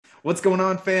What's going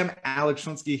on, fam? Alex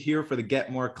Schlinsky here for the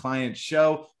Get More Client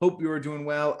Show. Hope you are doing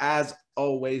well. As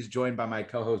always, joined by my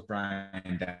co-host,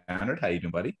 Brian Downard. How you doing,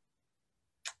 buddy?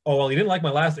 Oh, well, you didn't like my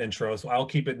last intro, so I'll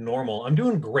keep it normal. I'm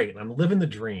doing great. I'm living the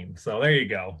dream. So there you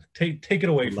go. Take it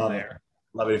away from Love it. there.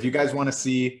 Love it. If you guys want to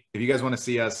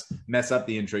see us mess up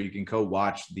the intro, you can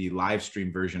co-watch the live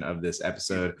stream version of this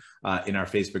episode in our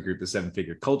Facebook group, The Seven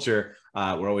Figure Culture.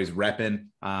 We're always repping.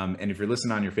 And if you're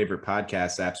listening on your favorite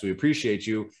podcast apps, we appreciate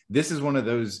you. This is one of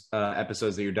those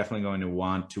episodes that you're definitely going to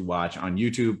want to watch on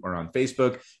YouTube or on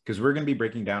Facebook, because we're going to be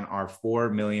breaking down our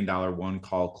 $4 million one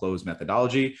call close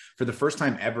methodology. For the first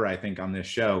time ever, I think, on this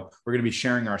show, we're going to be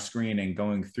sharing our screen and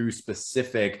going through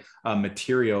specific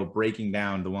material, breaking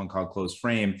down the one call close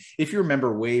frame. If you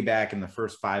remember way back in the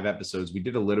first 5 episodes, we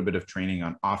did a little bit of training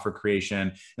on offer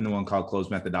creation and the one call close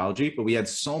methodology, but we had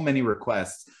so many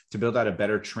requests to build out a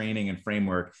better training and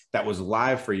framework that was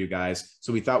live for you guys.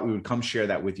 So we thought we would come share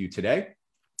that with you today,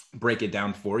 break it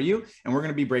down for you. And we're going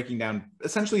to be breaking down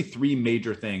essentially 3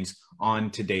 major things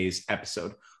on today's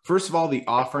episode. First of all, the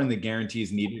offer and the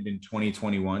guarantees needed in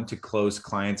 2021 to close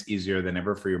clients easier than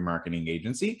ever for your marketing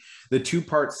agency. The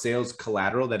 2-part sales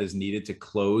collateral that is needed to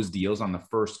close deals on the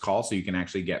first call so you can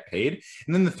actually get paid.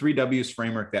 And then the 3 W's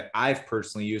framework that I've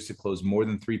personally used to close more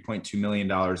than $3.2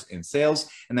 million in sales,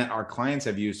 and that our clients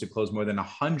have used to close more than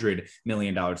 $100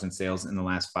 million in sales in the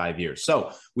last 5 years.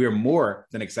 So we are more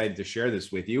than excited to share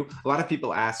this with you. A lot of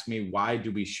people ask me, why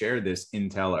do we share this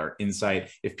intel or insight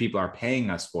if people are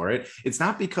paying us for it? It's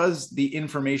not because the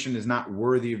information is not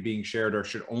worthy of being shared or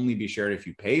should only be shared if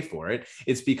you pay for it.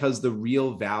 It's because the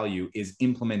real value is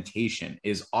implementation,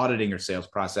 is auditing your sales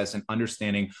process and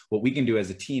understanding what we can do as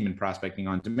a team in prospecting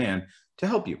on demand to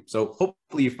help you. So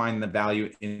hopefully you find the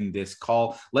value in this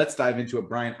call. Let's dive into it.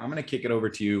 Brian, I'm going to kick it over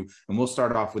to you, and we'll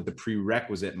start off with the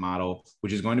prerequisite model,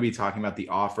 which is going to be talking about the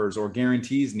offers or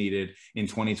guarantees needed in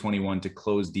 2021 to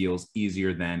close deals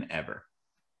easier than ever.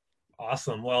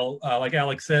 Awesome. Well, like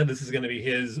Alex said, this is going to be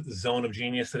his zone of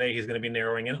genius today. He's going to be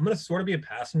narrowing in. I'm going to sort of be a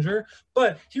passenger,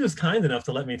 but he was kind enough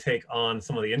to let me take on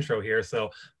some of the intro here. So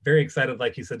very excited,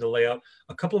 like he said, to lay out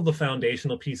a couple of the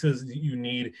foundational pieces that you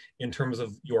need in terms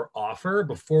of your offer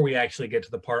before we actually get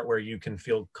to the part where you can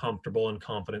feel comfortable and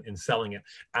confident in selling it.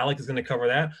 Alex is going to cover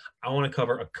that. I want to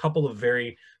cover a couple of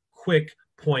very quick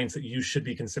points that you should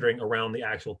be considering around the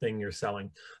actual thing you're selling.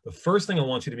 The first thing I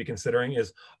want you to be considering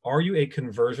is, are you a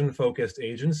conversion focused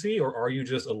agency or are you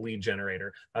just a lead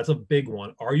generator? That's a big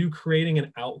one. Are you creating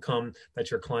an outcome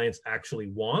that your clients actually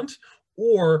want?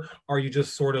 Or are you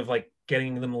just sort of like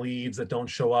getting them leads that don't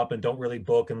show up and don't really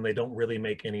book and they don't really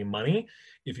make any money?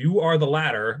 If you are the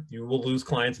latter, you will lose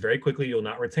clients very quickly. You'll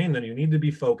not retain them. You need to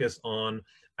be focused on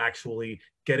actually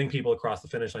getting people across the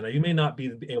finish line. Now, you may not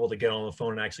be able to get on the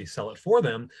phone and actually sell it for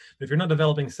them, but if you're not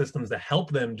developing systems that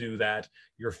help them do that,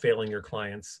 you're failing your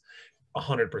clients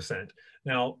 100%.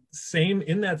 Now,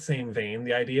 in that same vein,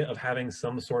 the idea of having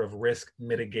some sort of risk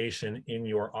mitigation in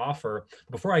your offer.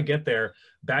 Before I get there,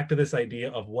 back to this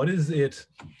idea of what is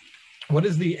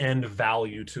the end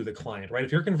value to the client, right?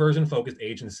 If you're a conversion focused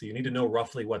agency, you need to know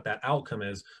roughly what that outcome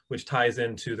is, which ties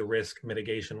into the risk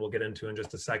mitigation we'll get into in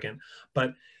just a second.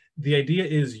 But the idea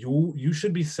is you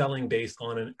should be selling based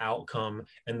on an outcome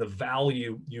and the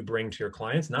value you bring to your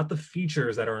clients, not the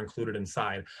features that are included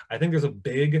inside. I think there's a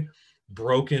big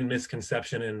broken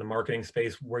misconception in the marketing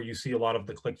space where you see a lot of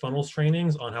the ClickFunnels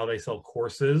trainings on how they sell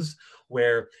courses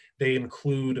where they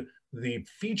include the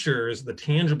features, the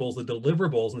tangibles, the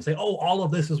deliverables, and say, oh, all of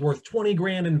this is worth 20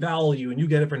 grand in value and you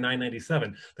get it for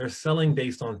 $9.97. They're selling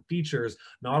based on features,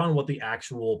 not on what the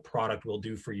actual product will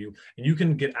do for you. And you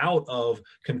can get out of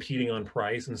competing on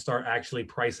price and start actually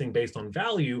pricing based on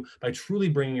value by truly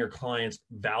bringing your clients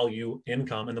value,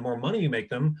 income. And the more money you make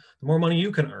them, the more money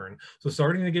you can earn. So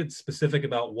starting to get specific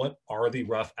about what are the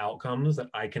rough outcomes that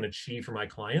I can achieve for my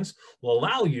clients will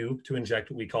allow you to inject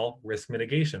what we call risk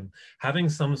mitigation. Having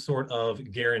some sort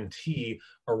of guarantee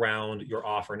around your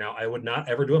offer. Now, I would not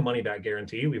ever do a money back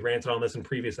guarantee. We've ranted on this in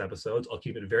previous episodes. I'll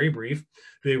keep it very brief.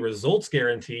 Do a results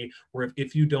guarantee where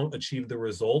if you don't achieve the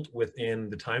result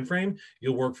within the time frame,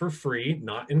 you'll work for free,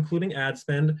 not including ad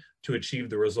spend, to achieve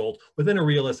the result within a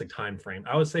realistic time frame.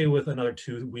 I would say with another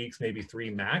 2 weeks, maybe 3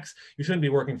 max. You shouldn't be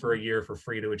working for a year for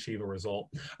free to achieve a result.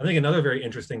 I think another very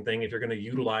interesting thing, if you're going to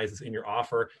utilize this in your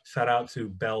offer, shout out to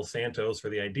Bell Santos for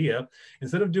the idea.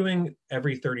 Instead of doing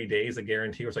every 30 days a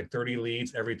guarantee, where it's like 30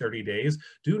 leads every 30 days,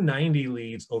 do 90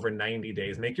 leads over 90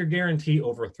 days. Make your guarantee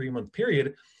over a 3-month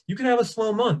period. You could have a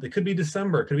slow month. It could be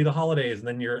December, it could be the holidays, and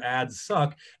then your ads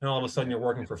suck, and all of a sudden you're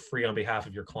working for free on behalf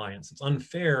of your clients. It's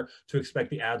unfair to expect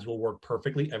the ads will will work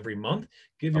perfectly every month.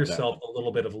 Give Love yourself a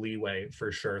little bit of leeway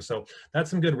for sure. So that's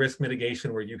some good risk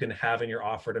mitigation where you can have in your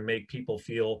offer to make people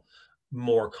feel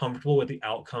more comfortable with the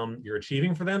outcome you're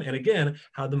achieving for them. And again,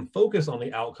 have them focus on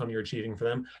the outcome you're achieving for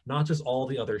them, not just all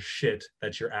the other shit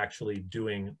that you're actually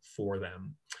doing for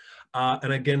them.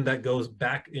 And again, that goes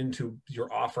back into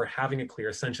your offer, having a clear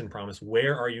ascension promise.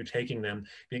 Where are you taking them?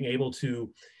 Being able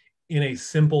to, in a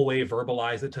simple way,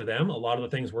 verbalize it to them. A lot of the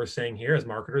things we're saying here as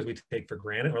marketers, we take for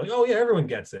granted. We're like, oh yeah, everyone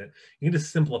gets it. You need to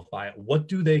simplify it. What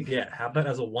do they get? Have that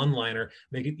as a one-liner,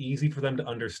 make it easy for them to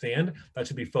understand. That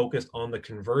should be focused on the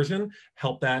conversion,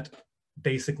 help that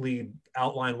basically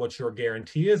outline what your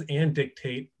guarantee is and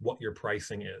dictate what your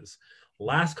pricing is.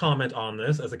 Last comment on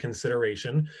this as a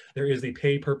consideration, there is the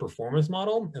pay per performance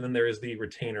model, and then there is the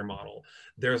retainer model.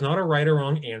 There's not a right or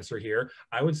wrong answer here.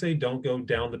 I would say don't go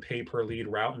down the pay per lead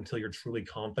route until you're truly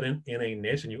confident in a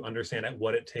niche and you understand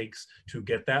what it takes to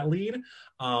get that lead.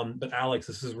 But Alex,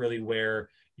 this is really where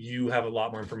you have a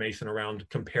lot more information around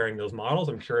comparing those models.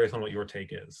 I'm curious on what your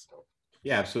take is.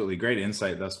 Yeah, absolutely. Great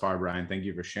insight thus far, Brian. Thank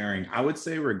you for sharing. I would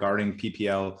say regarding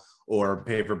PPL or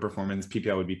pay per performance,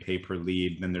 PPL would be pay per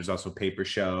lead. Then there's also pay per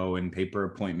show and pay per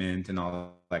appointment and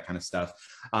all that kind of stuff.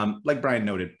 Like Brian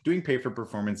noted, doing pay for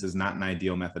performance is not an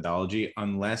ideal methodology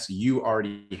unless you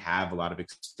already have a lot of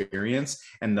experience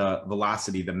and the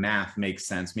velocity, the math makes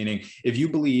sense. Meaning if you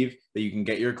believe that you can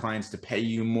get your clients to pay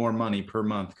you more money per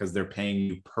month because they're paying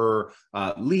you per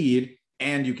lead,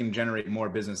 and you can generate more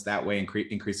business that way and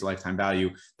increase the lifetime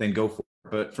value, then go for it.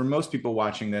 But for most people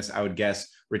watching this, I would guess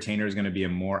retainer is going to be a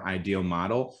more ideal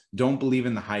model. Don't believe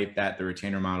in the hype that the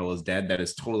retainer model is dead. That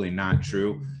is totally not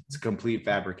true. It's a complete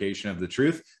fabrication of the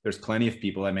truth. There's plenty of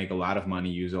people that make a lot of money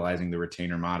utilizing the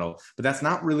retainer model, but that's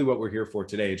not really what we're here for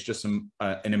today. It's just an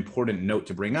important note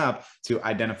to bring up to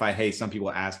identify, hey, some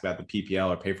people ask about the PPL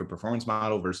or pay for performance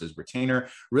model versus retainer.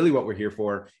 Really what we're here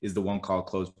for is the one call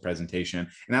close presentation. And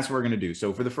that's what we're going to do.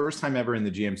 So for the first time ever in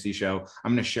the GMC show,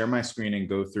 I'm going to share my screen and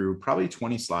go through probably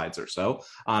 20 slides or so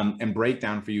and break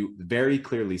down for you very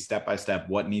clearly, step by step,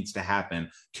 what needs to happen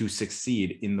to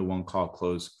succeed in the one call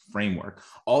close framework.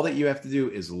 All that you have to do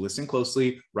is listen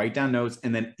closely, write down notes,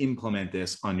 and then implement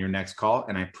this on your next call.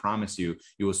 And I promise you,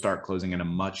 you will start closing at a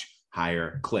much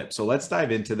higher clip. So let's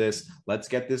dive into this. Let's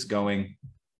get this going.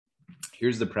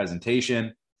 Here's the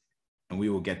presentation. And we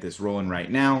will get this rolling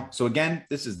right now. So again,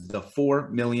 this is the $4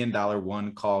 million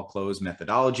one call close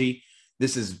methodology.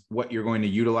 This is what you're going to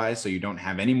utilize so you don't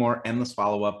have any more endless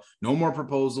follow-up, no more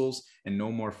proposals, and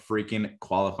no more freaking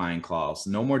qualifying calls.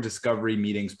 No more discovery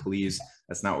meetings, please.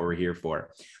 That's not what we're here for.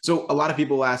 So a lot of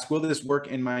people ask, will this work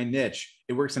in my niche?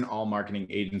 It works in all marketing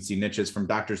agency niches, from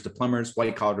doctors to plumbers,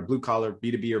 white collar to blue collar,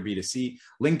 B2B or B2C,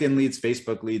 LinkedIn leads,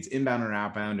 Facebook leads, inbound or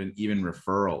outbound, and even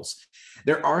referrals.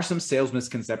 There are some sales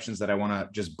misconceptions that I want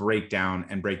to just break down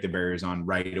and break the barriers on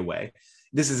right away.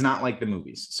 This is not like the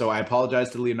movies. So I apologize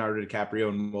to Leonardo DiCaprio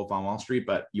and Wolf on Wall Street,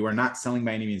 but you are not selling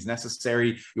by any means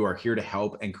necessary. You are here to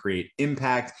help and create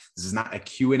impact. This is not a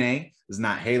Q&A. This is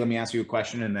not, hey, let me ask you a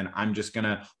question, and then I'm just going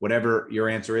to, whatever your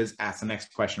answer is, ask the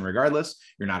next question regardless.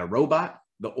 You're not a robot.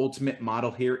 The ultimate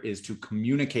model here is to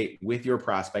communicate with your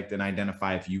prospect and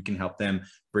identify if you can help them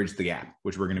bridge the gap,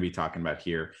 which we're going to be talking about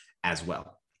here as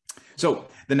well. So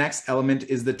the next element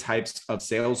is the types of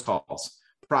sales calls.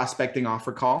 Prospecting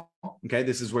offer call. Okay,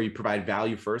 this is where you provide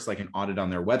value first, like an audit on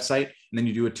their website, and then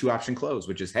you do a 2-option close,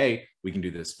 which is, hey, we can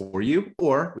do this for you,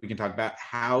 or we can talk about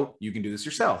how you can do this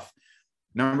yourself.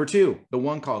 Number 2, the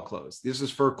one call close. This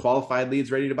is for qualified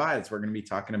leads ready to buy. That's what we're going to be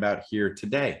talking about here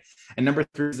today. And number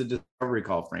 3 is the discovery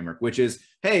call framework, which is,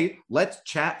 hey, let's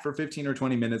chat for 15 or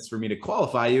 20 minutes for me to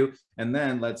qualify you, and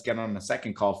then let's get on a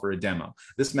second call for a demo.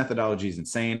 This methodology is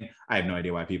insane. I have no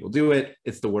idea why people do it.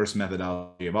 It's the worst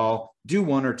methodology of all. Do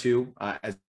 1 or 2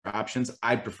 as options.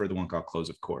 I prefer the one call close,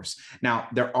 of course. Now,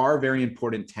 there are very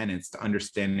important tenets to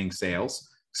understanding sales.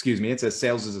 It says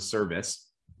sales is a service.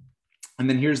 And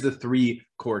then here's the 3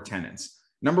 core tenets.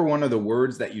 Number 1 are the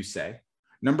words that you say.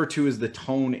 Number 2 is the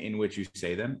tone in which you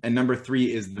say them. And number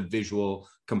 3 is the visual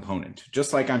component.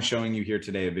 Just like I'm showing you here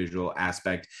today, a visual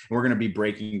aspect. And we're going to be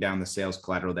breaking down the sales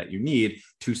collateral that you need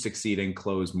to succeed and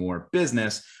close more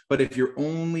business. But if you're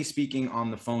only speaking on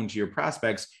the phone to your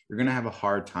prospects, you're going to have a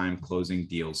hard time closing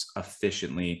deals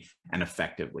efficiently and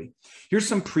effectively. Here's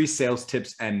some pre-sales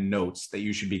tips and notes that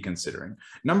you should be considering.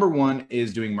 Number 1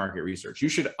 is doing market research. You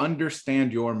should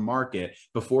understand your market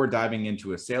before diving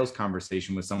into a sales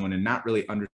conversation with someone and not really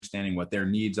understanding what their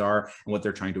needs are and what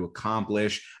they're trying to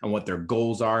accomplish and what their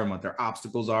goals goals are and what their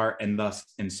obstacles are, and thus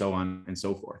and so on and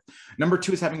so forth. Number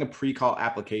 2 is having a pre-call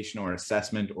application or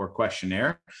assessment or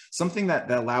questionnaire, something that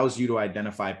allows you to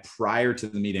identify prior to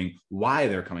the meeting why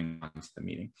they're coming on to the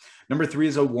meeting. Number 3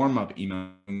 is a warm-up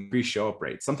email, pre-show-up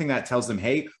rate, something that tells them,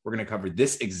 hey, we're going to cover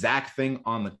this exact thing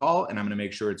on the call, and I'm going to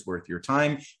make sure it's worth your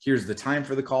time. Here's the time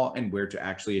for the call and where to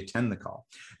actually attend the call.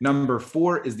 Number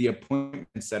 4 is the appointment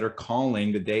setter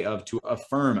calling the day of to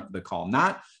affirm the call,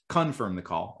 not confirm the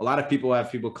call. A lot of people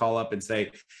have people call up and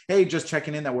say, hey, just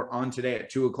checking in that we're on today at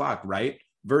 2 o'clock, right?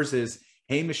 Versus,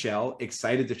 hey, Michelle,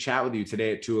 excited to chat with you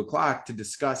today at 2 o'clock to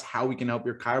discuss how we can help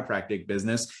your chiropractic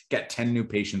business get 10 new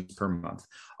patients per month.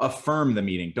 Affirm the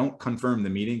meeting. Don't confirm the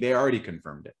meeting. They already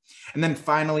confirmed it. And then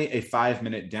finally, a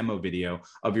 5-minute demo video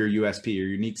of your USP, your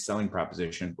unique selling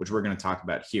proposition, which we're going to talk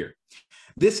about here.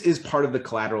 This is part of the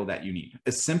collateral that you need,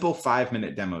 a simple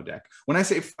 5-minute demo deck. When I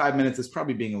say 5 minutes, it's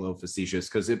probably being a little facetious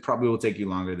because it probably will take you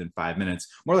longer than 5 minutes.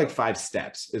 More like 5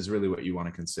 steps is really what you want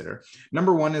to consider.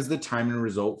 Number 1 is the time and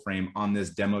result frame on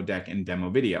this demo deck and demo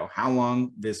video, how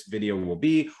long this video will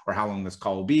be or how long this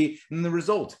call will be, and the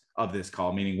result of this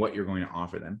call, meaning what you're going to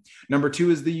offer them. Number 2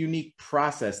 is the unique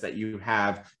process that you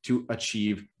have to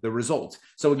achieve the result.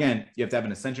 So again, you have to have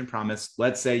an ascension promise.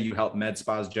 Let's say you help med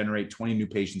spas generate 20 new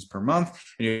patients per month,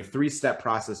 and you have a 3-step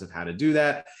process of how to do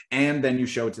that. And then you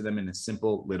show it to them in a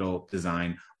simple little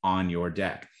design on your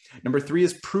deck. Number 3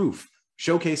 is proof,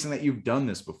 showcasing that you've done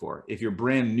this before. If you're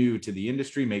brand new to the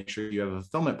industry, make sure you have a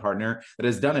fulfillment partner that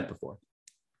has done it before.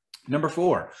 Number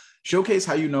 4, showcase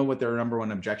how you know what their number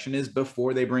 1 objection is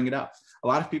before they bring it up. A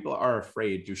lot of people are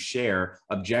afraid to share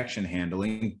objection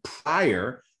handling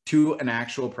prior to an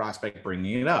actual prospect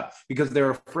bringing it up because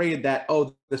they're afraid that,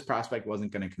 oh, this prospect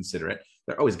wasn't going to consider it.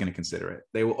 They're always going to consider it.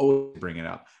 They will always bring it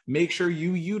up. Make sure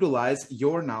you utilize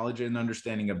your knowledge and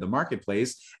understanding of the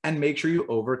marketplace and make sure you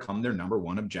overcome their number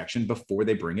 1 objection before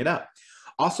they bring it up.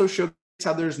 Also, show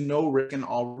how there's no risk and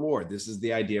all reward. This is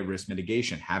the idea of risk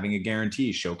mitigation, having a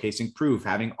guarantee, showcasing proof,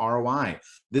 having ROI.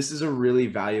 This is a really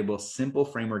valuable, simple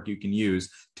framework you can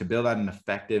use to build out an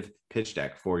effective pitch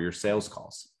deck for your sales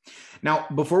calls. Now,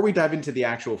 before we dive into the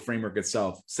actual framework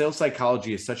itself, sales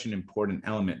psychology is such an important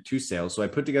element to sales. So I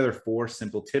put together 4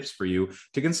 simple tips for you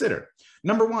to consider.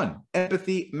 Number 1,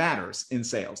 empathy matters in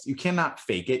sales. You cannot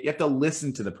fake it. You have to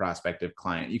listen to the prospective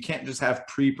client. You can't just have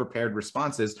pre-prepared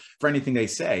responses for anything they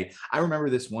say. I remember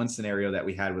this one scenario that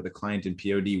we had with a client in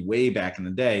POD way back in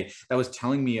the day that was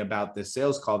telling me about this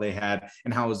sales call they had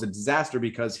and how it was a disaster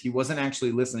because he wasn't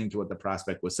actually listening to what the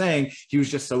prospect was saying. He was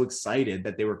just so excited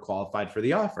that they were qualified for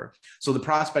the offer. So the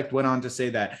prospect went on to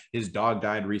say that his dog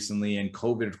died recently and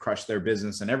COVID crushed their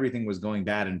business and everything was going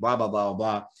bad and blah, blah, blah,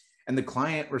 blah. And the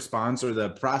client response or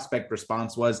the prospect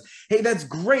response was, hey, that's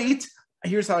great.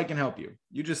 Here's how I can help you.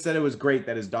 You just said it was great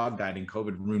that his dog died and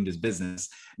COVID ruined his business.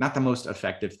 Not the most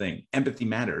effective thing. Empathy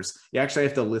matters. You actually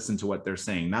have to listen to what they're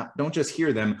saying. Don't just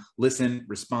hear them, listen,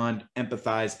 respond,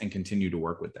 empathize, and continue to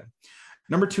work with them.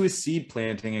 Number 2 is seed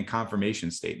planting and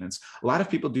confirmation statements. A lot of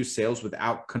people do sales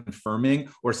without confirming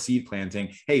or seed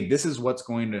planting. Hey, this is what's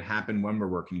going to happen when we're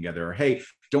working together. Or, hey,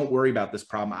 don't worry about this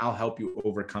problem. I'll help you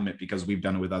overcome it because we've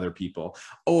done it with other people.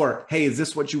 Or, hey, is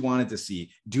this what you wanted to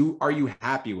see? Are you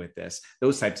happy with this?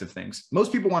 Those types of things.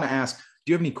 Most people want to ask,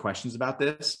 do you have any questions about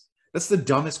this? That's the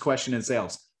dumbest question in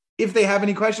sales. If they have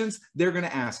any questions, they're going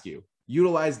to ask you.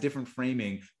 Utilize different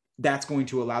framing. That's going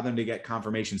to allow them to get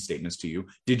confirmation statements to you.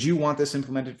 Did you want this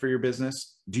implemented for your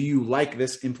business? Do you like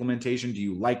this implementation? Do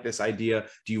you like this idea?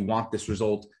 Do you want this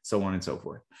result? So on and so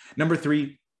forth. Number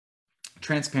 3,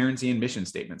 transparency and mission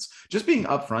statements. Just being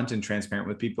upfront and transparent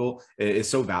with people is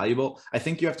so valuable. I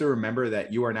think you have to remember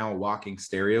that you are now a walking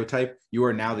stereotype. You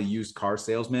are now the used car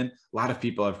salesman. A lot of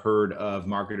people have heard of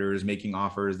marketers making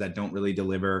offers that don't really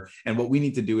deliver. And what we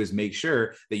need to do is make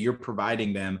sure that you're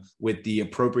providing them with the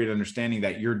appropriate understanding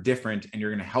that you're different and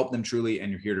you're going to help them truly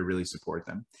and you're here to really support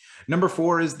them. Number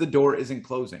 4 is the door isn't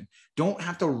closing. Don't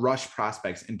have to rush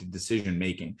prospects into decision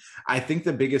making. I think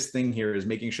the biggest thing here is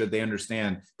making sure they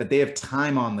understand that they have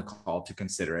time on the call to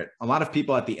consider it. A lot of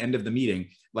people at the end of the meeting,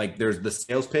 like there's the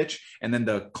sales pitch and then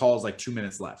the call's like 2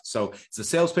 minutes left. So it's a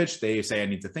sales pitch. They say, I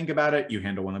need to think about it. You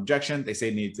handle one objection. They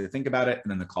say, I need to think about it. And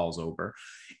then the call's over.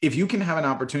 If you can have an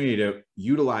opportunity to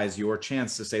utilize your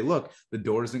chance to say, look, the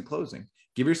door isn't closing.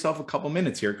 Give yourself a couple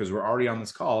minutes here because we're already on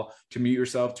this call to mute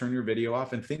yourself, turn your video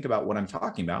off and think about what I'm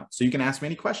talking about so you can ask me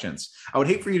any questions. I would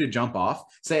hate for you to jump off,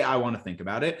 say, I want to think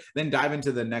about it, then dive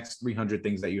into the next 300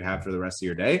 things that you have for the rest of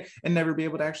your day and never be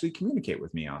able to actually communicate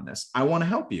with me on this. I want to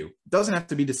help you. It doesn't have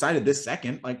to be decided this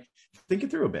second. Like, think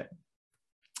it through a bit.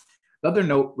 The other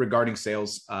note regarding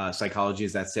sales psychology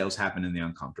is that sales happen in the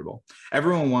uncomfortable.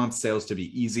 Everyone wants sales to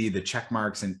be easy, the check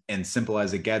marks, and simple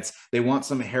as it gets. They want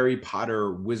some Harry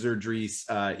Potter wizardry,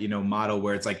 model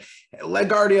where it's like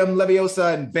Legardium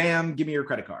Leviosa and bam, give me your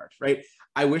credit card, right?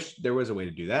 I wish there was a way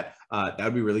to do that. That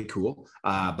would be really cool,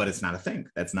 but it's not a thing.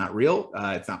 That's not real.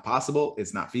 It's not possible.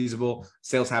 It's not feasible.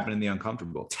 Sales happen in the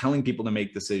uncomfortable. Telling people to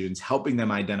make decisions, helping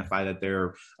them identify that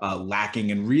they're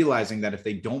lacking, and realizing that if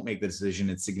they don't make the decision,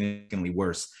 it's significantly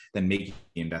worse than making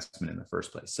the investment in the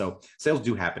first place. So sales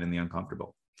do happen in the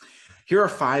uncomfortable. Here are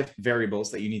 5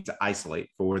 variables that you need to isolate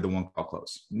for the one call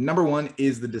close. Number 1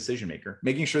 is the decision maker,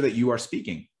 making sure that you are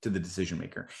speaking to the decision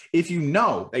maker. If you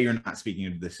know that you're not speaking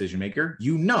to the decision maker,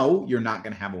 you know you're not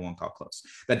going to have a one call close.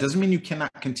 That doesn't mean you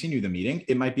cannot continue the meeting.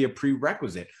 It might be a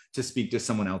prerequisite to speak to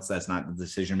someone else that's not the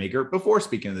decision maker before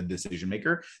speaking to the decision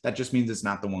maker. That just means it's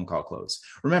not the one call close.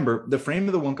 Remember, the frame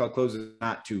of the one call close is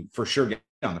not to for sure get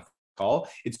on the call,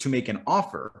 it's to make an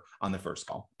offer on the first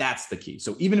call. That's the key.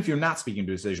 So even if you're not speaking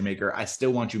to a decision maker, I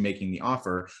still want you making the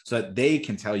offer so that they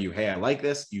can tell you, hey, I like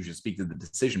this. You should speak to the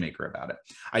decision maker about it.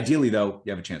 Ideally, though,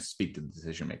 you have a chance to speak to the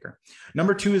decision maker.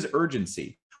 Number 2 is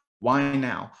urgency. Why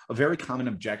now? A very common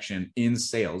objection in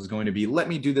sales is going to be, let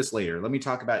me do this later. Let me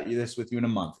talk about this with you in a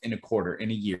month, in a quarter,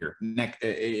 in a year,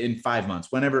 in 5 months,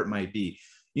 whenever it might be.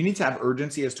 You need to have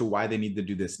urgency as to why they need to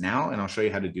do this now, and I'll show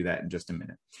you how to do that in just a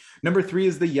minute. Number 3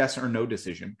 is the yes or no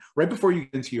decision. Right before you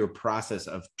get into your process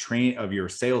of your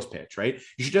sales pitch, right?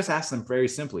 You should just ask them very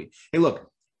simply, hey, look,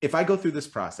 if I go through this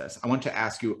process, I want to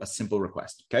ask you a simple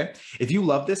request, okay? If you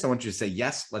love this, I want you to say,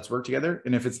 yes, let's work together.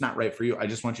 And if it's not right for you, I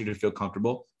just want you to feel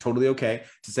comfortable, totally okay,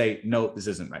 to say, no, this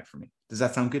isn't right for me. Does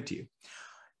that sound good to you?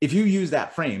 If you use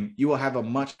that frame, you will have a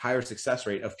much higher success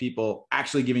rate of people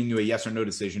actually giving you a yes or no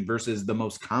decision versus the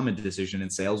most common decision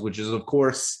in sales, which is, of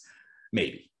course,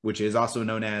 maybe, which is also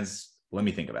known as, let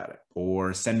me think about it,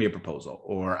 or send me a proposal,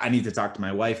 or I need to talk to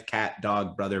my wife, cat,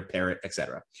 dog, brother, parrot,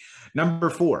 etc.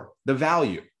 Number 4, the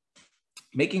value.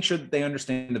 Making sure that they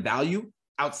understand the value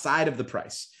outside of the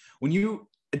price. When you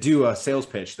do a sales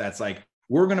pitch that's like,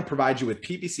 we're going to provide you with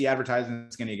PPC advertising.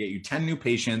 It's going to get you 10 new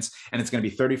patients and it's going to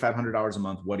be $3,500 a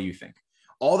month. What do you think?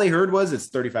 All they heard was it's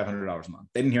 $3,500 a month.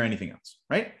 They didn't hear anything else,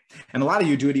 right? And a lot of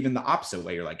you do it even the opposite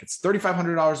way. You're like, it's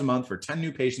 $3,500 a month for 10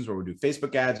 new patients where we do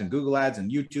Facebook ads and Google ads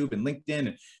and YouTube and LinkedIn, and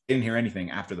they didn't hear anything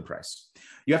after the price.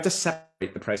 You have to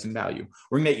separate the price and value.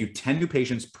 We're going to get you 10 new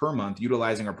patients per month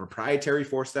utilizing our proprietary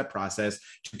 4-step process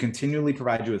to continually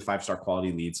provide you with 5-star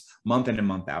quality leads month in and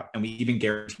month out. And we even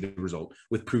guarantee the result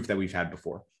with proof that we've had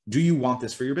before. Do you want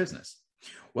this for your business?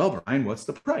 Well, Brian, what's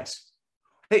the price?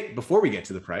 Hey, before we get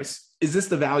to the price, is this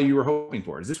the value you were hoping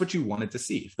for? Is this what you wanted to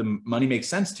see? If the money makes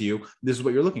sense to you, this is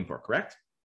what you're looking for, correct?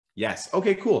 Yes.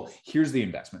 Okay, cool. Here's the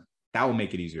investment. That will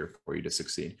make it easier for you to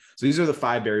succeed. So these are the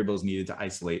 5 variables needed to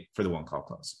isolate for the one call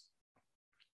close.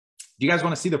 Do you guys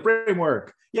want to see the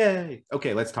framework? Yay.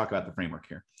 Okay, let's talk about the framework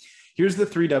here. Here's the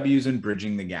 3 W's in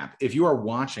bridging the gap. If you are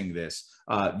watching this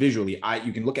visually,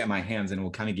 you can look at my hands and it will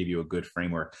kind of give you a good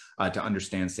framework to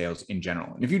understand sales in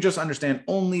general. And if you just understand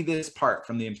only this part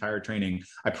from the entire training,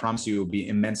 I promise you it will be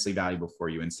immensely valuable for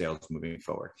you in sales moving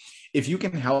forward. If you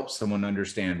can help someone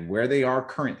understand where they are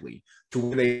currently to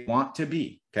where they want to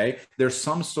be, okay? There's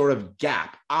some sort of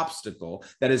gap, obstacle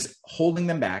that is holding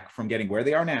them back from getting where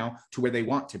they are now to where they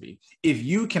want to be. If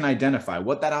you can identify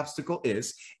what that obstacle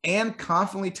is and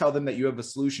confidently tell them that you have a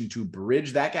solution to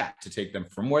bridge that gap to take them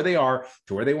from where they are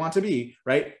to where they want to be,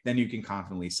 right? Then you can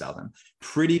confidently sell them.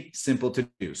 Pretty simple to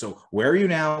do. So where are you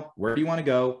now? Where do you want to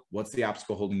go? What's the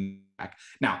obstacle holding you back?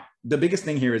 Now, the biggest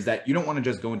thing here is that you don't want to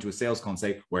just go into a sales call and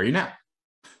say, where are you now?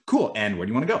 Cool. And where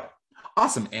do you want to go?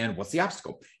 Awesome. And what's the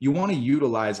obstacle? You want to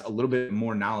utilize a little bit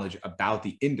more knowledge about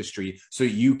the industry so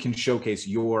you can showcase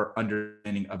your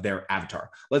understanding of their avatar.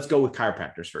 Let's go with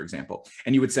chiropractors, for example.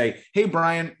 And you would say, hey,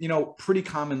 Brian, pretty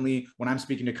commonly when I'm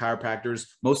speaking to chiropractors,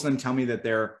 most of them tell me that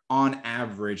they're on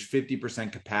average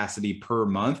 50% capacity per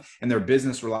month and their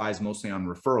business relies mostly on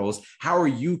referrals. How are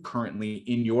you currently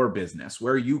in your business?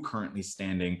 Where are you currently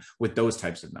standing with those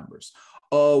types of numbers?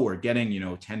 Oh, we're getting,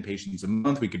 10 patients a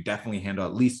month. We could definitely handle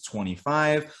at least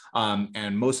 25.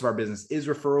 And most of our business is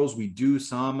referrals. We do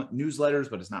some newsletters,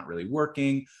 but it's not really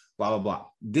working, blah, blah, blah.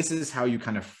 This is how you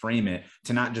kind of frame it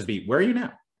to not just be, where are you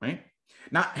now, right?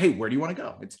 Not, hey, where do you want to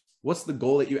go? It's what's the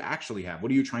goal that you actually have? What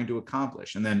are you trying to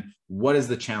accomplish? And then what is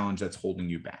the challenge that's holding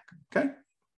you back, okay?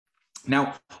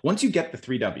 Now, once you get the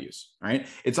 3Ws, right,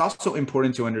 it's also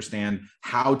important to understand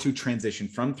how to transition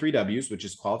from 3Ws, which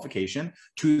is qualification,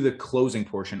 to the closing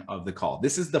portion of the call.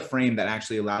 This is the frame that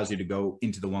actually allows you to go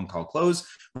into the one call close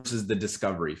versus the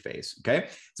discovery phase, okay?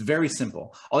 It's very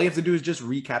simple. All you have to do is just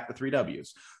recap the 3Ws.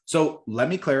 So let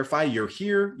me clarify, you're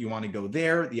here, you want to go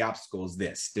there, the obstacle is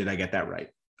this. Did I get that right?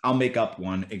 I'll make up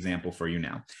one example for you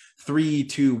now. 3,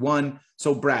 2, 1.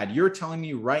 So Brad, you're telling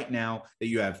me right now that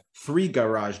you have 3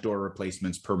 garage door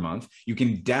replacements per month. You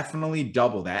can definitely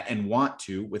double that and want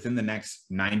to within the next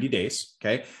 90 days,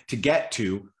 okay, to get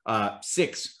to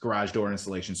 6 garage door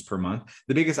installations per month.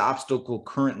 The biggest obstacle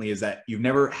currently is that you've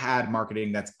never had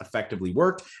marketing that's effectively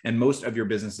worked, and most of your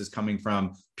business is coming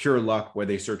from pure luck where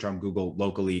they search on Google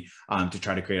locally to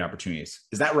try to create opportunities.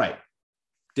 Is that right?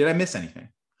 Did I miss anything?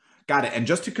 Got it. And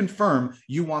just to confirm,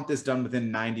 you want this done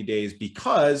within 90 days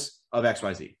because of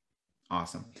XYZ.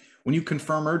 Awesome. When you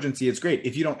confirm urgency, it's great.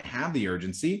 If you don't have the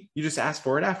urgency, you just ask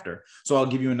for it after. So I'll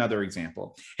give you another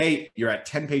example. Hey, you're at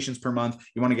 10 patients per month.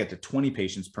 You want to get to 20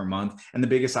 patients per month. And the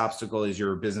biggest obstacle is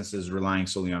your business is relying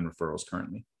solely on referrals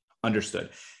currently. Understood.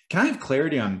 Can I have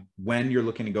clarity on when you're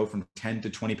looking to go from 10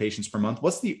 to 20 patients per month?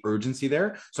 What's the urgency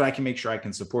there so I can make sure I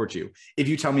can support you? If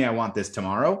you tell me I want this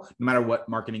tomorrow, no matter what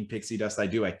marketing pixie dust I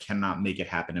do, I cannot make it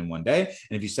happen in one day.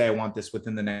 And if you say I want this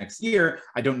within the next year,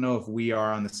 I don't know if we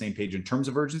are on the same page in terms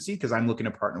of urgency because I'm looking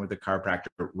to partner with a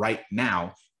chiropractor right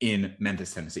now in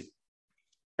Memphis, Tennessee.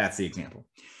 That's the example.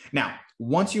 Now,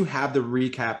 once you have the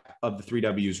recap of the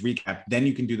 3Ws recap, then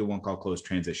you can do the one call close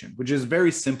transition, which is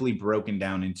very simply broken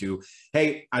down into,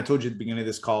 hey, I told you at the beginning of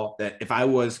this call that if I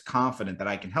was confident that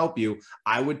I can help you,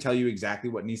 I would tell you exactly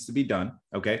what needs to be done,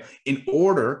 okay, in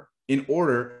order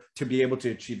to be able to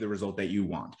achieve the result that you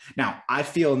want. Now, I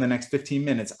feel in the next 15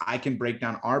 minutes, I can break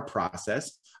down our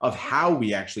process of how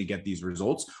we actually get these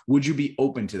results. Would you be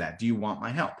open to that? Do you want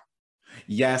my help?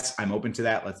 Yes, I'm open to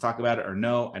that. Let's talk about it. Or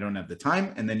no, I don't have the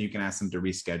time. And then you can ask them to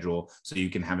reschedule so you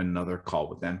can have another call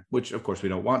with them, which of course we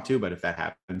don't want to, but if that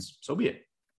happens, so be it.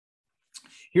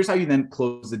 Here's how you then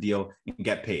close the deal and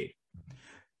get paid.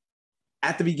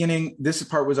 At the beginning, this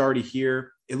part was already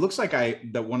here. It looks like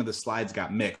that one of the slides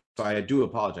got mixed, so I do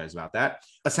apologize about that.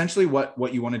 Essentially,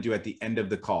 what you want to do at the end of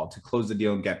the call to close the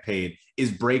deal and get paid is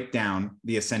break down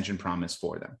the Ascension promise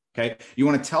for them, okay? You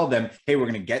want to tell them, hey, we're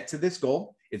going to get to this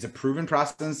goal. It's a proven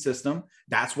process and system.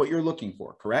 That's what you're looking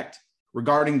for, correct?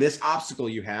 Regarding this obstacle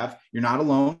you have, you're not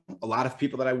alone. A lot of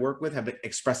people that I work with have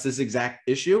expressed this exact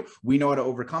issue. We know how to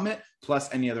overcome it,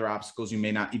 plus any other obstacles you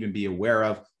may not even be aware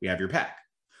of. We have your back.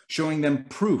 Showing them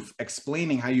proof,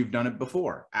 explaining how you've done it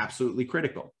before, absolutely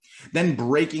critical. Then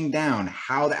breaking down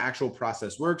how the actual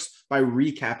process works by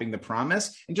recapping the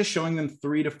promise and just showing them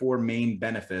 3 to 4 main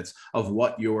benefits of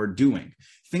what you're doing.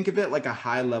 Think of it like a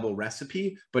high-level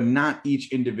recipe, but not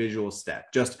each individual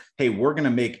step. Just, hey, we're going to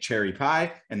make cherry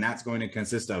pie, and that's going to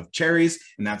consist of cherries,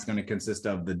 and that's going to consist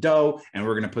of the dough, and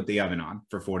we're going to put the oven on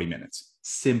for 40 minutes.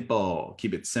 Simple.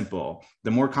 Keep it simple.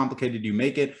 The more complicated you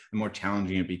make it, the more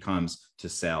challenging it becomes to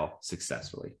sell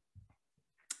successfully.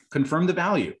 Confirm the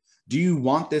value. Do you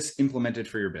want this implemented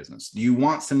for your business? Do you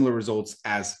want similar results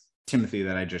as Timothy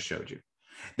that I just showed you?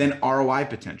 Then ROI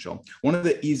potential. One of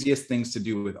the easiest things to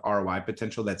do with ROI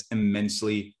potential that's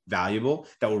immensely valuable,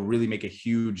 that will really make a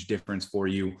huge difference for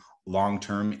you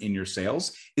long-term in your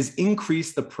sales, is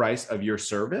increase the price of your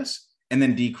service and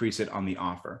then decrease it on the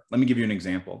offer. Let me give you an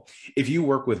example. If you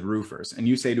work with roofers and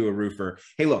you say to a roofer,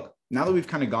 hey, look, now that we've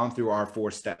kind of gone through our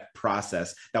 4-step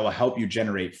process that will help you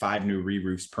generate 5 new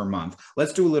re-roofs per month,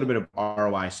 let's do a little bit of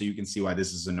ROI so you can see why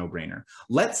this is a no-brainer.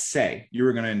 Let's say you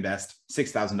were going to invest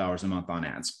 $6,000 a month on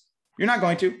ads. You're not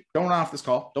going to. Don't run off this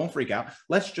call. Don't freak out.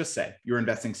 Let's just say you're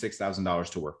investing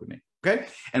 $6,000 to work with me. Okay.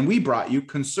 And we brought you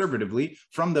conservatively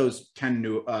from those 5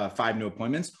 new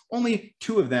appointments, only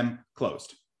 2 of them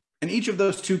closed. And each of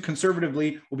those 2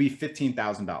 conservatively will be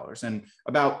 $15,000 and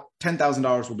about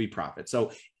 $10,000 will be profit.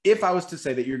 So if I was to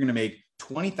say that you're going to make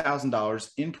 $20,000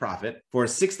 in profit for a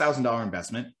 $6,000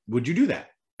 investment, would you do that?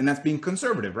 And that's being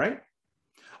conservative, right?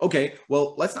 Okay,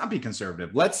 well, let's not be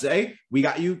conservative. Let's say we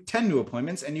got you 10 new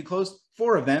appointments and you closed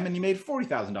 4 of them and you made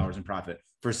 $40,000 in profit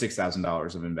for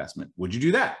 $6,000 of investment. Would you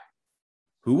do that?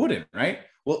 Who wouldn't, right?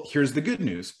 Well, here's the good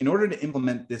news. In order to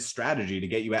implement this strategy to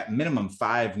get you at minimum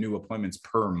 5 new appointments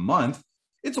per month,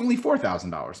 it's only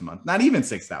 $4,000 a month, not even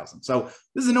 $6,000. So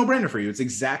this is a no-brainer for you. It's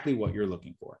exactly what you're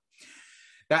looking for.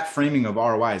 That framing of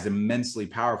ROI is immensely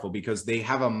powerful because they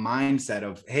have a mindset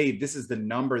of, hey, this is the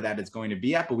number that it's going to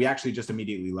be at, but we actually just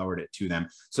immediately lowered it to them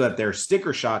so that their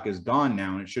sticker shock is gone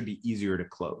now and it should be easier to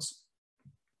close.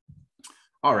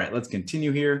 All right, let's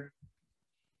continue here.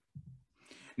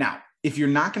 Now, if you're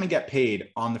not going to get paid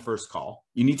on the first call,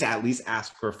 you need to at least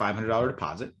ask for a $500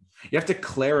 deposit. You have to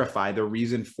clarify the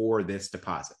reason for this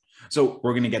deposit. So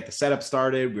we're going to get the setup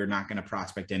started. We're not going to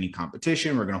prospect any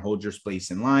competition. We're going to hold your space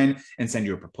in line and send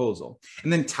you a proposal.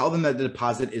 And then tell them that the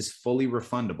deposit is fully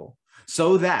refundable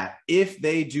so that if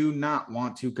they do not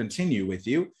want to continue with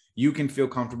you, you can feel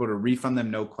comfortable to refund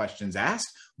them, no questions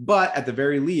asked. But at the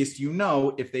very least, you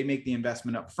know, if they make the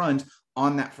investment up front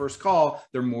on that first call,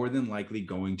 they're more than likely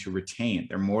going to retain.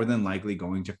 They're more than likely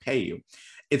going to pay you.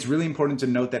 It's really important to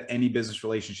note that any business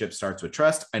relationship starts with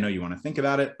trust. I know you want to think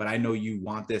about it, but I know you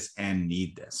want this and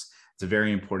need this. It's a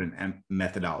very important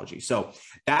methodology. So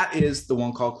that is the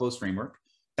one call close framework.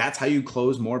 That's how you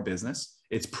close more business.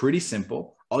 It's pretty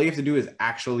simple. All you have to do is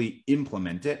actually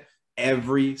implement it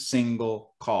every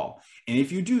single call. And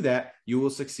if you do that, you will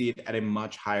succeed at a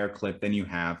much higher clip than you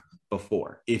have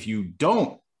before. If you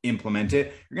don't implement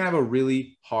it, you're going to have a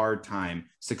really hard time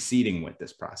succeeding with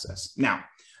this process. Now,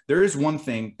 there is one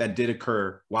thing that did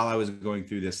occur while I was going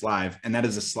through this live, and that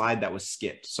is a slide that was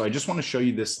skipped. So I just want to show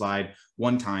you this slide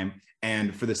one time.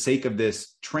 And for the sake of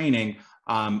this training,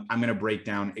 I'm going to break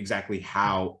down exactly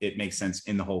how it makes sense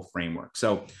in the whole framework.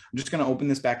 So I'm just going to open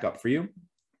this back up for you.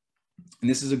 And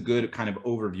this is a good kind of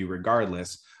overview,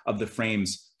 regardless of the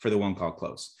frames for the one call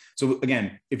close. So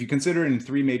again, if you consider it in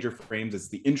three major frames, it's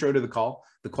the intro to the call,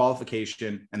 the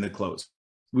qualification, and the close.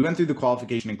 We went through the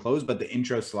qualification and close, but the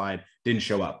intro slide didn't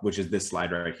show up, which is this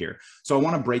slide right here. So I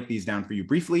want to break these down for you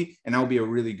briefly, and that will be a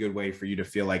really good way for you to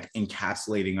feel like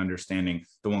encapsulating understanding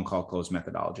the one call close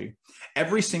methodology.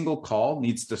 Every single call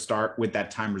needs to start with that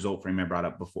time result frame I brought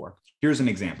up before. Here's an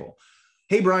example.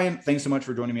 Hey, Brian, thanks so much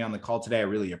for joining me on the call today. I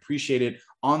really appreciate it.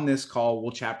 On this call,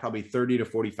 we'll chat probably 30 to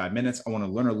 45 minutes. I want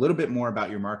to learn a little bit more about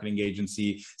your marketing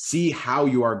agency, see how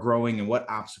you are growing and what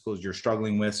obstacles you're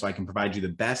struggling with so I can provide you the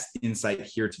best insight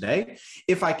here today.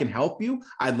 If I can help you,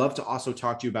 I'd love to also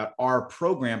talk to you about our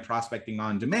program, Prospecting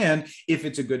on Demand, if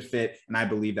it's a good fit, and I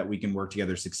believe that we can work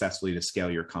together successfully to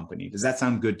scale your company. Does that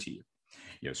sound good to you?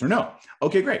 Yes or no?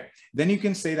 Okay, great. Then you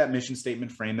can say that mission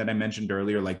statement frame that I mentioned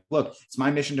earlier, like, look, it's my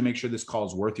mission to make sure this call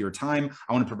is worth your time.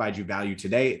 I want to provide you value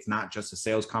today. It's not just a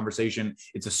sales conversation.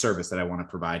 It's a service that I want to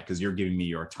provide because you're giving me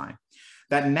your time.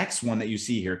 That next one that you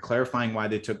see here, clarifying why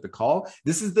they took the call,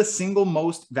 this is the single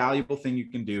most valuable thing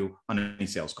you can do on any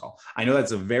sales call. I know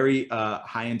that's a very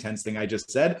high intense thing I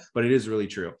just said, but it is really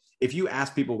true. If you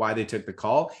ask people why they took the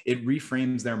call, it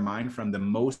reframes their mind from the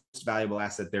most valuable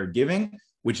asset they're giving,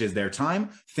 which is their time,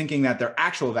 thinking that their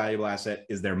actual valuable asset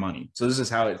is their money. So this is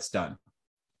how it's done.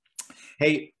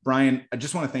 Hey, Brian, I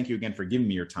just want to thank you again for giving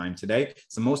me your time today.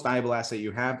 It's the most valuable asset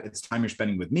you have. It's time you're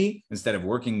spending with me instead of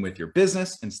working with your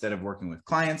business, instead of working with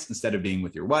clients, instead of being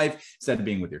with your wife, instead of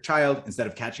being with your child, instead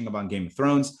of catching up on Game of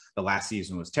Thrones. The last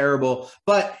season was terrible.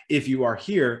 But if you are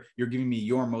here, you're giving me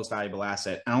your most valuable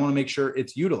asset. And I want to make sure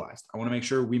it's utilized. I want to make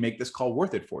sure we make this call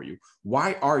worth it for you.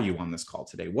 Why are you on this call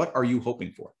today? What are you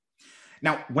hoping for?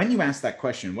 Now, when you ask that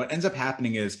question, what ends up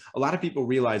happening is a lot of people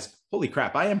realize, holy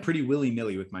crap, I am pretty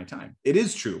willy-nilly with my time. It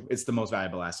is true. It's the most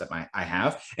valuable asset I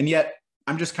have. And yet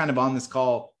I'm just kind of on this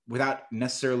call without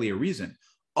necessarily a reason.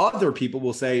 Other people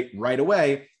will say right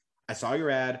away, I saw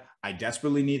your ad. I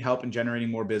desperately need help in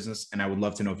generating more business, and I would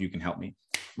love to know if you can help me.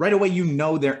 Right away, you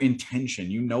know their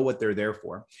intention. You know what they're there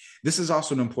for. This is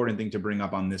also an important thing to bring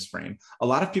up on this frame. A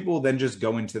lot of people will then just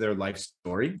go into their life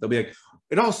story. They'll be like,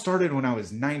 it all started when I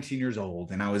was 19 years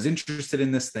old and I was interested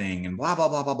in this thing and blah, blah,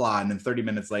 blah, blah, blah. And then 30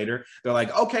 minutes later, they're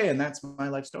like, okay, and that's my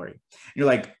life story. And you're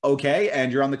like, okay, and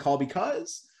you're on the call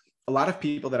because a lot of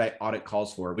people that I audit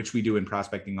calls for, which we do in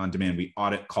Prospecting on Demand, we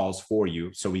audit calls for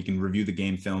you so we can review the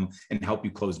game film and help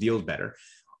you close deals better.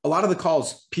 A lot of the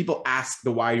calls, people ask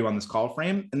the why are you on this call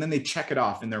frame, and then they check it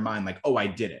off in their mind like, oh, I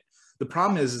did it. The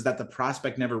problem is that the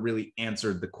prospect never really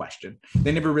answered the question.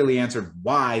 They never really answered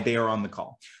why they are on the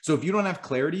call. So if you don't have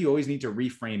clarity, you always need to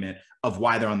reframe it of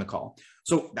why they're on the call.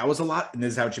 So that was a lot, and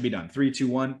this is how it should be done. 3, 2,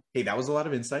 1. Hey, that was a lot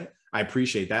of insight. I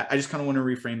appreciate that. I just kind of want to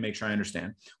reframe, make sure I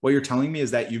understand. What you're telling me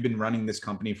is that you've been running this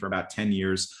company for about 10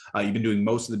 years. You've been doing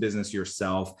most of the business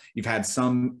yourself. You've had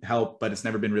some help, but it's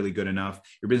never been really good enough.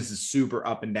 Your business is super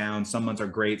up and down. Some months are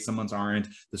great, some months aren't.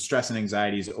 The stress and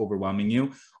anxiety is overwhelming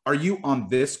you. Are you on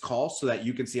this call so that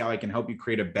you can see how I can help you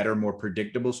create a better, more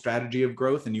predictable strategy of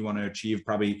growth? And you want to achieve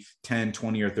probably 10,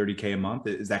 20, or 30K a month.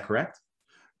 Is that correct?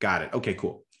 Got it. Okay,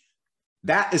 cool.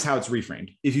 That is how it's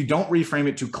reframed. If you don't reframe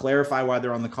it to clarify why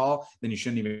they're on the call, then you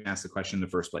shouldn't even ask the question in the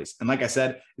first place. And like I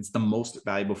said, it's the most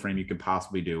valuable frame you could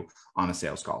possibly do on a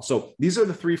sales call. So these are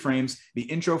the 3 frames: the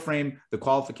intro frame, the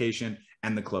qualification,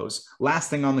 and the close. Last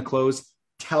thing on the close,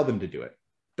 tell them to do it.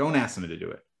 Don't ask them to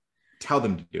do it. Tell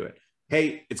them to do it.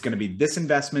 hey, it's going to be this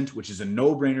investment, which is a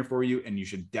no-brainer for you, and you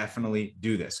should definitely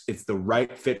do this. It's the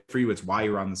right fit for you. It's why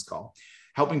you're on this call.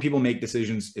 Helping people make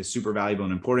decisions is super valuable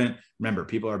and important. Remember,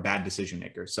 people are bad decision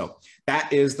makers. So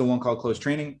that is the One Call Close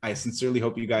training. I sincerely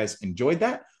hope you guys enjoyed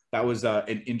that. That was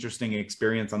an interesting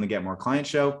experience on the Get More Client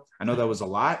show. I know that was a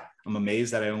lot. I'm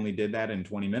amazed that I only did that in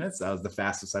 20 minutes. That was the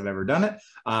fastest I've ever done it.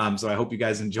 So I hope you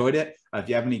guys enjoyed it. If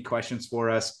you have any questions for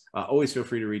us, always feel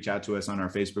free to reach out to us on our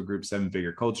Facebook group, Seven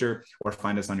Figure Culture, or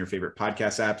find us on your favorite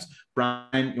podcast apps.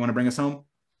 Brian, you want to bring us home?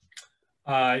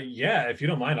 Yeah, if you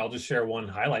don't mind, I'll just share one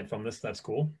highlight from this. That's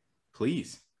cool.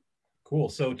 Please. Cool.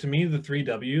 So to me, the 3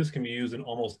 W's can be used in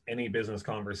almost any business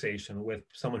conversation with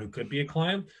someone who could be a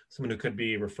client, someone who could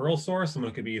be a referral source,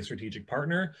 someone who could be a strategic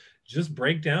partner. Just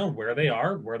break down where they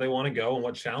are, where they want to go, and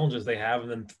what challenges they have. And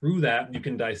then through that, you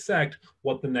can dissect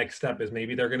what the next step is.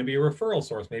 Maybe they're going to be a referral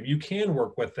source. Maybe you can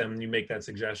work with them and you make that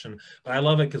suggestion. But I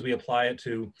love it because we apply it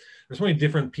to, there's so many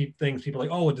different things. People are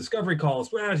like, oh, a discovery call, a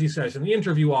strategy session, the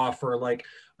interview offer, like,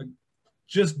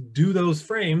 just do those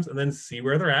frames and then see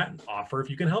where they're at and offer if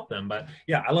you can help them. But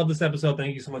yeah, I love this episode.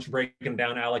 Thank you so much for breaking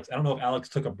down, Alex. I don't know if Alex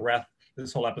took a breath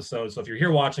this whole episode. So if you're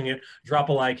here watching it, drop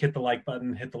a like, hit the like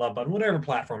button, hit the love button, whatever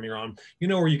platform you're on. You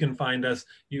know where you can find us: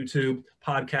 YouTube,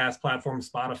 podcast platform,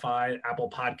 Spotify, Apple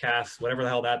Podcasts, whatever the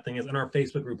hell that thing is, and our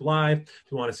Facebook group live. If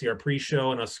you want to see our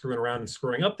pre-show and us screwing around and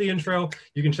screwing up the intro,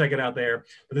 you can check it out there.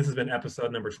 But this has been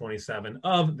episode number 27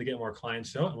 of the Get More Clients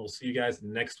Show, and we'll see you guys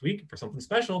next week for something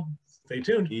special. Stay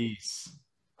tuned. Peace.